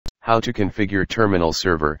How to configure terminal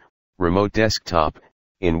server, remote desktop,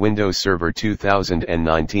 in Windows Server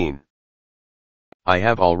 2019. I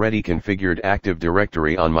have already configured Active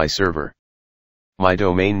Directory on my server. My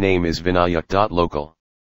domain name is vinayak.local.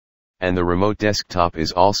 And the remote desktop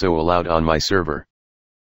is also allowed on my server.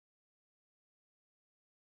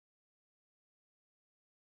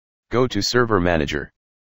 Go to Server Manager.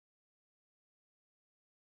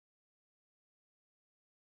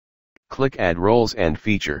 Click Add Roles and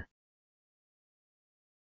Feature.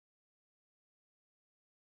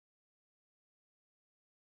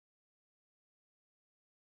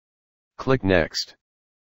 Click Next.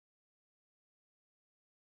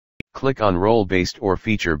 Click on Role-Based or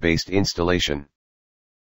Feature-Based Installation.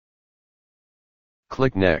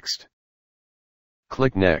 Click Next.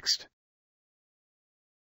 Click Next.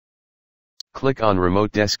 Click on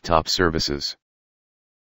Remote Desktop Services.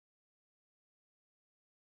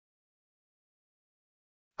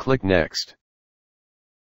 Click Next.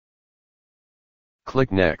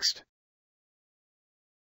 Click Next.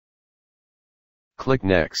 Click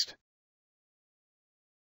Next.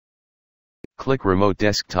 Click Remote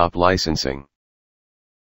Desktop Licensing.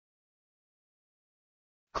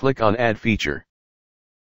 Click on Add Feature.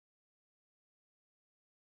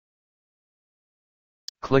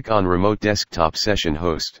 Click on Remote Desktop Session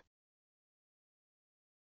Host.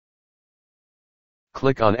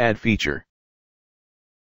 Click on Add Feature.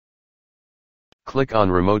 Click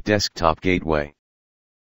on Remote Desktop Gateway.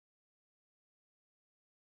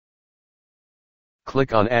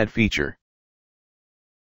 Click on Add Feature.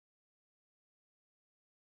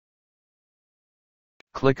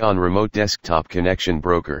 Click on Remote Desktop Connection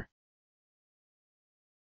Broker.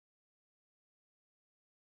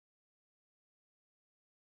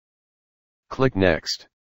 Click Next.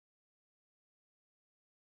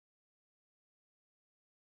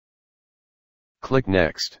 Click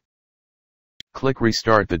Next. Click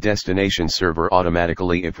Restart the destination server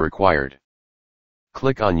automatically if required.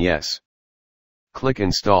 Click on Yes. Click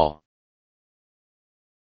Install.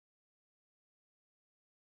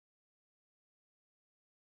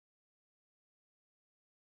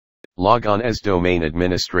 Log on as domain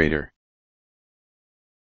administrator.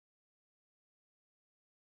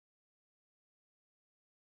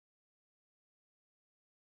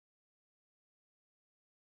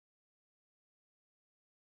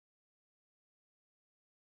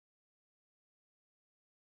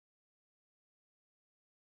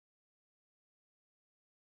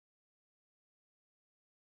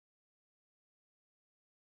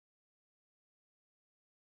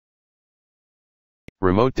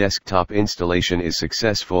 Remote desktop installation is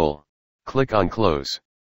successful. Click on Close.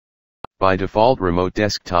 By default remote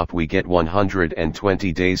desktop we get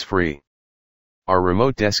 120 days free. Our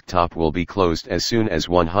remote desktop will be closed as soon as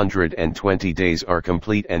 120 days are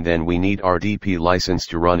complete and then we need RDP license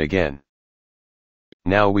to run again.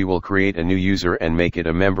 Now we will create a new user and make it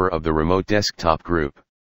a member of the remote desktop group.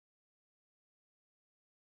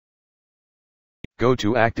 Go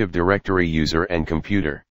to Active Directory User and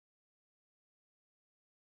Computer.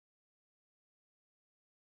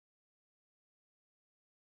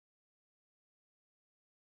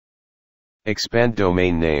 Expand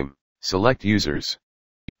domain name, select users.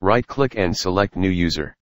 Right-click and select new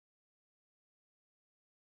user.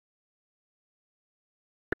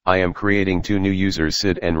 I am creating two new users,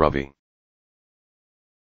 Sid and Ravi.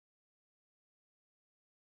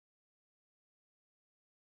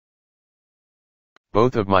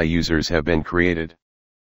 Both of my users have been created.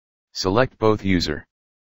 Select both user.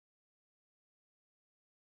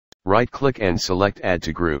 Right-click and select Add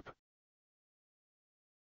to Group.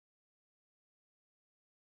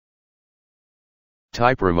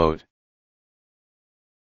 Type Remote.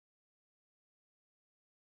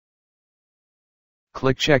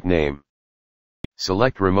 Click Check Name.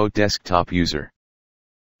 Select Remote Desktop User.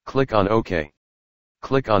 Click on OK.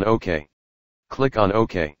 Click on OK. Click on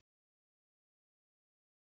OK.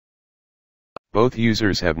 Both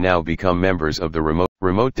users have now become members of the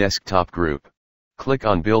remote desktop group. Click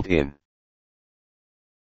on Built-in.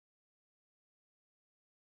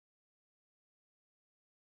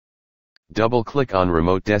 Double-click on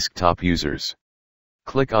Remote Desktop Users.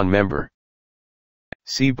 Click on Member.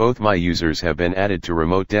 See, both my users have been added to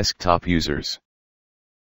Remote Desktop Users.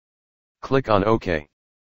 Click on OK.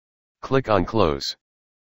 Click on Close.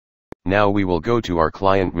 Now we will go to our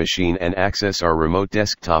client machine and access our remote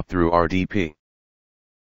desktop through RDP.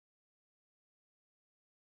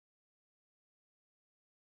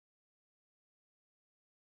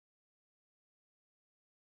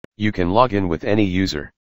 You can log in with any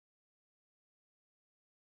user.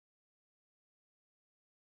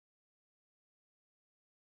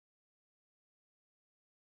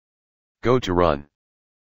 Go to Run.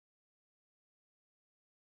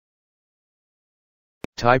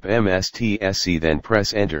 Type MSTSC then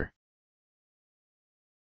press Enter.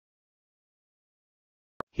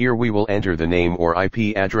 Here we will enter the name or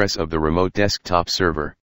IP address of the remote desktop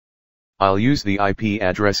server. I'll use the IP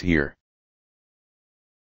address here.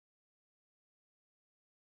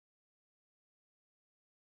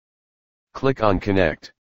 Click on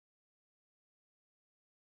Connect.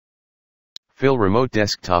 Fill remote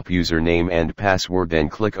desktop username and password, then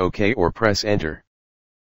click OK or press Enter.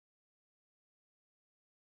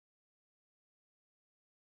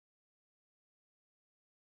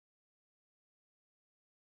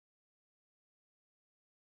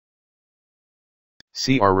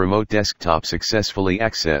 See, our remote desktop successfully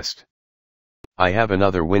accessed. I have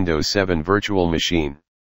another Windows 7 virtual machine.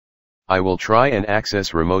 I will try and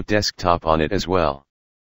access remote desktop on it as well.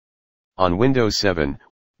 On Windows 7,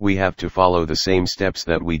 we have to follow the same steps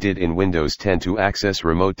that we did in Windows 10 to access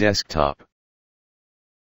remote desktop.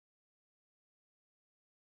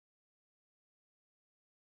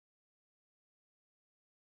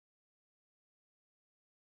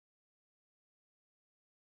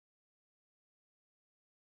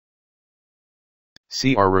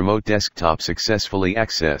 See, our remote desktop successfully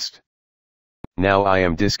accessed. Now I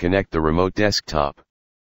am disconnect the remote desktop.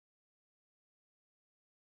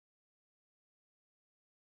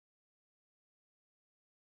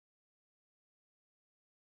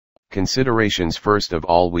 Considerations: first of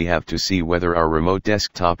all, we have to see whether our remote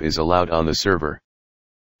desktop is allowed on the server.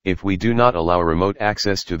 If we do not allow remote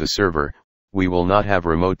access to the server, we will not have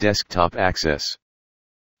remote desktop access.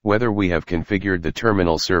 Whether we have configured the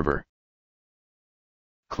terminal server.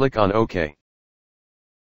 Click on OK.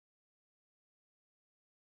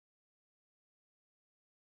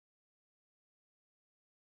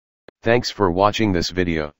 Thanks for watching this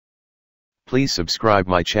video. Please subscribe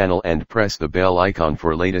my channel and press the bell icon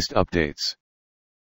for latest updates.